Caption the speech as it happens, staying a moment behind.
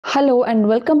Hello and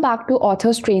welcome back to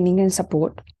Authors Training and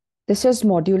Support. This is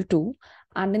module 2,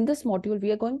 and in this module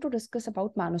we are going to discuss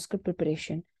about manuscript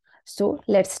preparation. So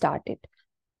let's start it.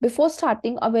 Before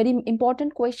starting, a very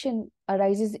important question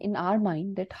arises in our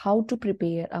mind, that how to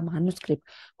prepare a manuscript,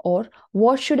 or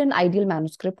what should an ideal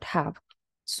manuscript have.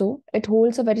 So it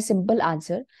holds a very simple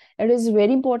answer. It is a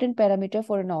very important parameter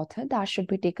for an author that should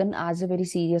be taken as a very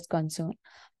serious concern,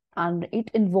 and it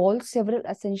involves several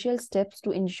essential steps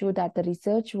to ensure that the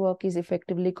research work is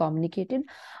effectively communicated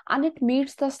and it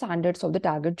meets the standards of the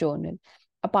target journal.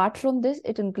 Apart from this,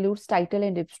 it includes title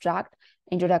and abstract,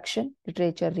 introduction,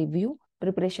 literature review,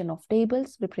 preparation of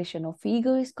tables, preparation of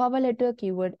figures, cover letter,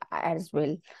 keyword as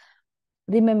well.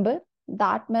 Remember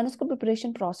that manuscript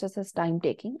preparation process is time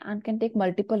taking and can take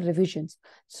multiple revisions.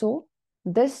 So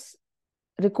this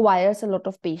requires a lot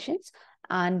of patience,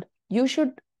 and you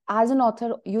should, as an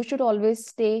author, you should always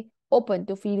stay open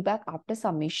to feedback after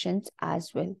submissions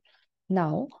as well.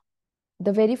 Now,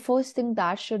 the very first thing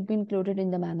that should be included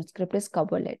in the manuscript is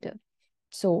cover letter.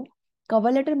 So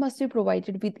cover letter must be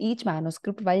provided with each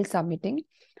manuscript while submitting,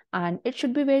 and it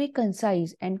should be very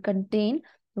concise and contain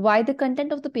why the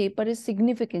content of the paper is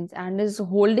significant and is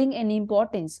holding any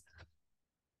importance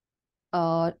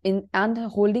in and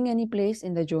holding any place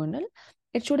in the journal.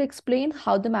 It should explain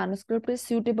how the manuscript is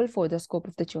suitable for the scope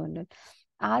of the journal.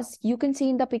 As you can see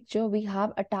in the picture, we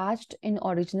have attached an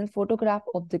original photograph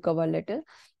of the cover letter,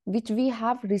 which we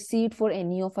have received for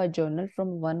any of our journal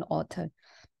from one author.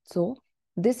 So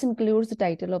this includes the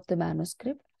title of the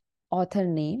manuscript, author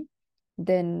name,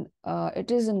 then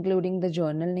it is including the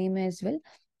journal name as well.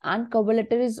 And cover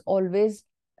letter is always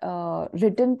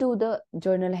written to the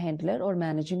journal handler or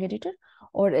managing editor,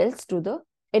 or else to the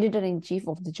editor-in-chief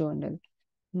of the journal.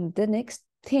 The next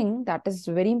thing that is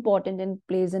very important and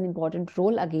plays an important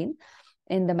role again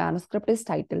in the manuscript is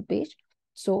title page.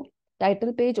 So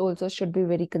title page also should be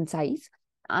very concise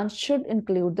and should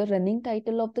include the running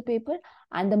title of the paper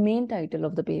and the main title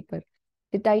of the paper.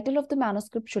 The title of the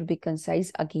manuscript should be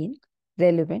concise again,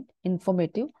 relevant,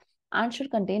 informative, and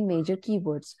should contain major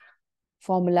keywords,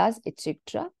 formulas,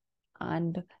 etc.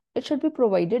 And it should be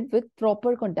provided with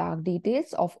proper contact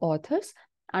details of authors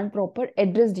and proper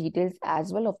address details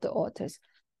as well of the authors.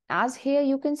 As here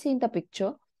you can see in the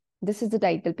picture, this is the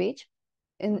title page.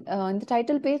 In the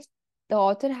title page, the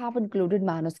author have included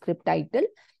manuscript title,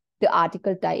 the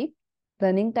article type,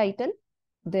 running title,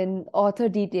 then author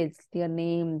details, their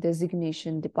name,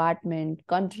 designation, department,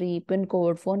 country, pin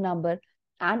code, phone number,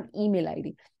 and email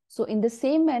ID. So in the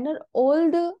same manner,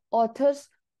 all the authors'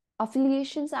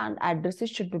 affiliations and addresses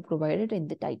should be provided in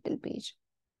the title page.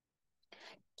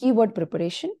 Keyword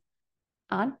preparation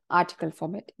and article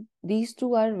formatting. These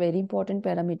two are very important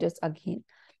parameters again,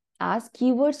 as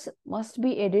keywords must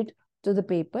be added to the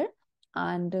paper,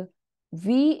 and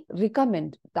we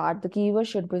recommend that the keyword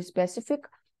should be specific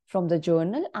from the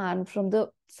journal and from the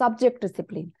subject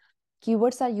discipline.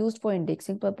 Keywords are used for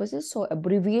indexing purposes, so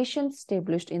abbreviations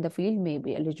established in the field may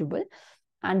be eligible,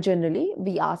 and generally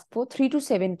we ask for 3 to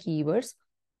 7 keywords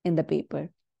in the paper.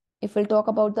 If we'll talk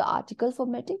about the article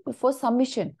formatting, before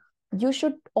submission, you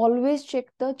should always check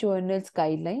the journal's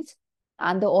guidelines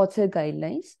and the author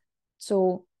guidelines.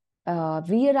 So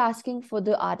we are asking for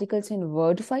the articles in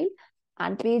Word file,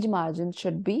 and page margin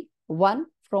should be 1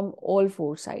 from all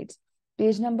 4 sides.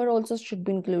 Page number also should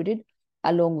be included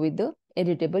along with the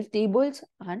editable tables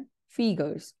and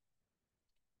figures.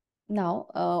 Now,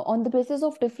 on the basis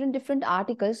of different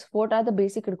articles, what are the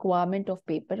basic requirement of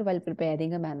paper while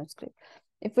preparing a manuscript?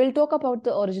 If we'll talk about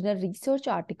the original research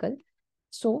article,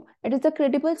 so it is a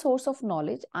credible source of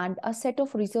knowledge and a set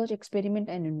of research experiment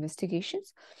and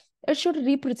investigations. It should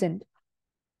represent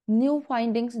new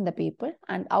findings in the paper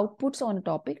and outputs on a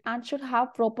topic, and should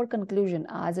have proper conclusion,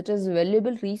 as it is a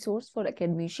valuable resource for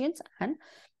academicians and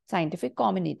scientific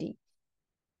community.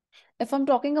 If I'm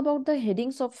talking about the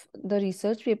headings of the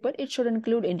research paper, it should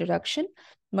include introduction,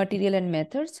 material and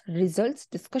methods, results,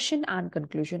 discussion, and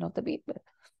conclusion of the paper.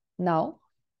 Now,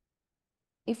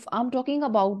 if I'm talking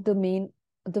about the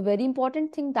very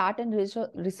important thing, that in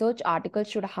research article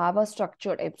should have a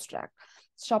structured abstract.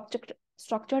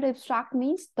 Structured abstract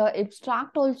means the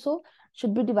abstract also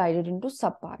should be divided into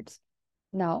subparts.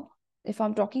 Now, if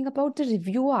I'm talking about the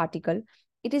review article,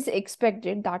 it is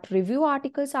expected that review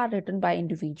articles are written by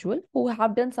individuals who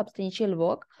have done substantial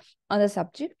work on the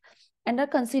subject and are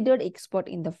considered expert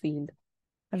in the field.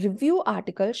 A review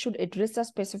article should address a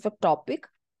specific topic,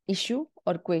 issue,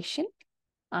 or question,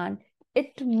 and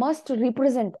it must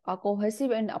represent a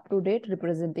cohesive and up-to-date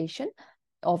representation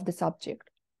of the subject.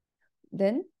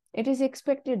 Then it is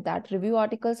expected that review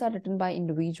articles are written by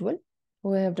individuals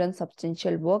who have done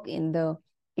substantial work in the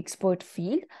expert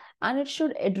field, and it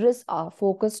should address a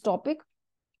focused topic,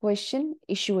 question,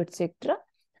 issue, etc.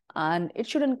 And it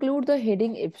should include the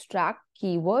heading, abstract,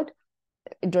 keyword,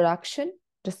 introduction,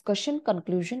 discussion,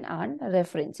 conclusion, and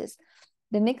references.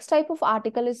 The next type of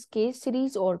article is case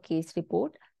series or case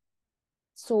report.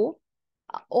 So,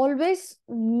 always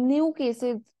new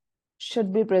cases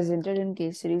should be presented in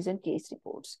case series and case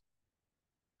reports.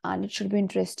 And it should be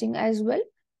interesting as well.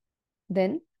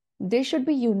 Then, they should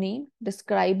be unique,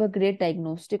 describe a great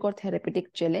diagnostic or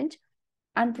therapeutic challenge,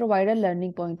 and provide a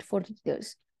learning point for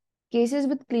readers. Cases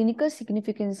with clinical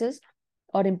significances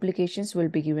or implications will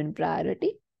be given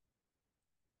priority.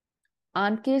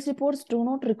 And case reports do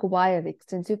not require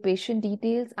extensive patient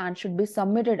details and should be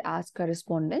submitted as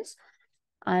correspondence.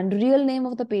 And real name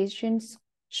of the patients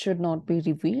should not be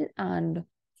revealed. And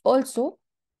also,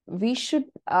 we should,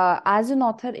 as an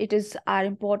author, it is our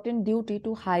important duty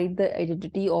to hide the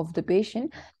identity of the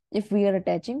patient if we are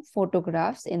attaching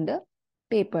photographs in the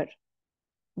paper.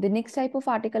 The next type of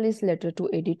article is letter to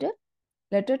editor.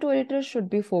 Letter to editor should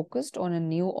be focused on a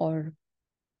new or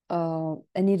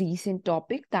any recent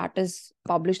topic that is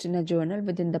published in a journal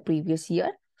within the previous year.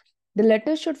 The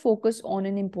letter should focus on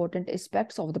an important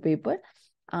aspects of the paper,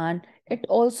 and it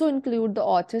also include the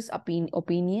author's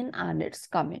opinion and its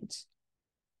comments.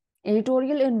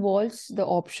 Editorial involves the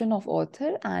option of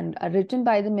author and are written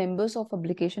by the members of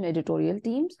publication editorial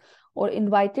teams or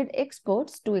invited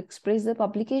experts to express the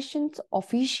publication's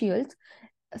officials'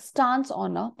 stance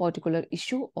on a particular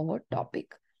issue or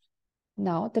topic.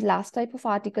 Now, the last type of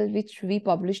article which we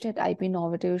published at IP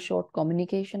Innovative, short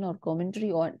communication or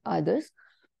commentary on others.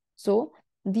 So,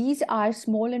 these are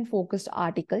small and focused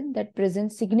articles that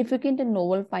present significant and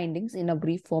novel findings in a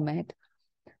brief format.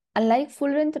 Unlike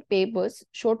full-length papers,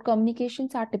 short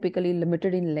communications are typically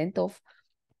limited in length of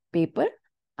paper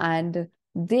and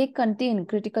they contain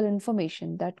critical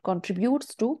information that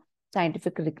contributes to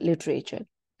scientific literature.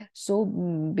 So,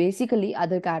 basically,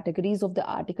 other categories of the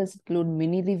articles include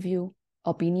mini review,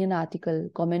 opinion article,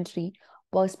 commentary,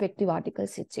 perspective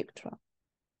articles, etc.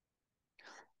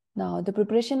 Now, the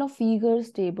preparation of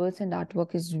figures, tables, and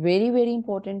artwork is very, very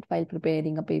important while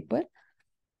preparing a paper.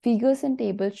 Figures and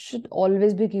tables should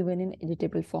always be given in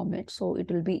editable format. So,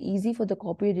 it will be easy for the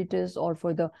copy editors or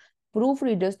for the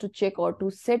proofreaders to check or to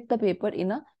set the paper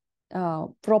in a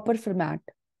proper format.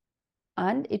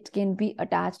 And it can be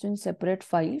attached in separate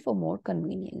file for more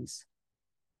convenience.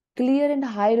 Clear and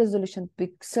high resolution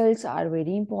pixels are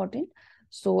very important.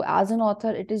 So as an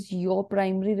author, it is your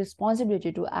primary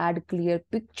responsibility to add clear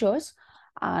pictures,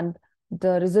 and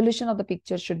the resolution of the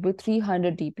picture should be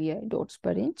 300 dpi dots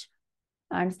per inch.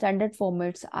 And standard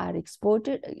formats are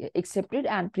accepted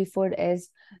and preferred as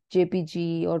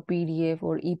JPG or PDF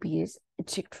or EPS,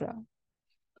 etc.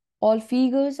 All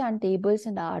figures and tables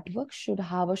and artwork should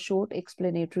have a short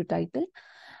explanatory title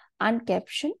and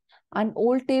caption, and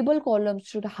all table columns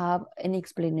should have an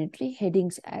explanatory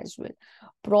headings as well.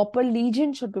 Proper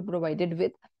legend should be provided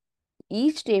with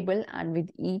each table and with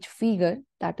each figure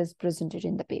that is presented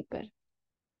in the paper.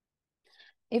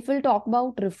 If we'll talk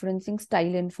about referencing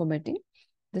style and formatting,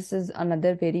 this is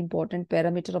another very important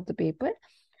parameter of the paper,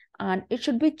 and it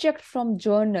should be checked from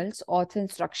journal's author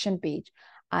instruction page,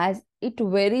 as it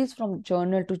varies from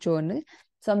journal to journal.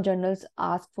 Some journals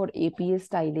ask for APA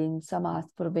styling, some ask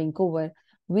for Vancouver.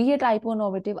 We at IP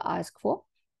Innovative ask for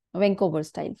Vancouver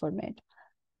style format,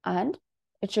 and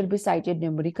it should be cited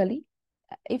numerically.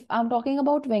 If I'm talking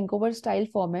about Vancouver style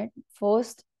format,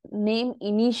 first name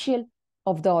initial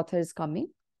of the author is coming,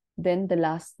 then the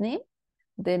last name,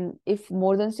 then if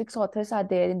more than 6 authors are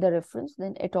there in the reference,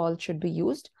 then it all should be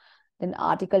used. Then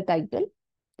article title,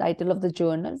 title of the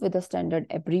journal with a standard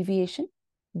abbreviation,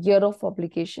 year of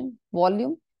publication,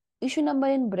 volume, issue number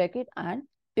in bracket, and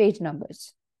page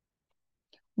numbers.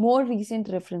 More recent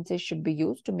references should be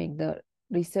used to make the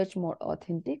research more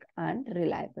authentic and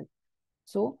reliable.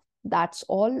 So that's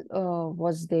all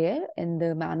was there in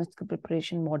the manuscript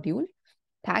preparation module.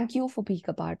 Thank you for being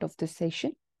a part of this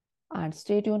session, and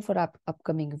stay tuned for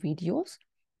upcoming videos.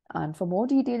 And for more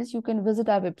details, you can visit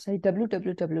our website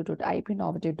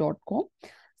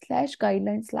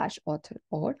www.ipinnovative.com/guidelines/author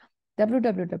or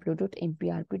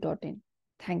www.mprp.in.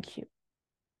 Thank you.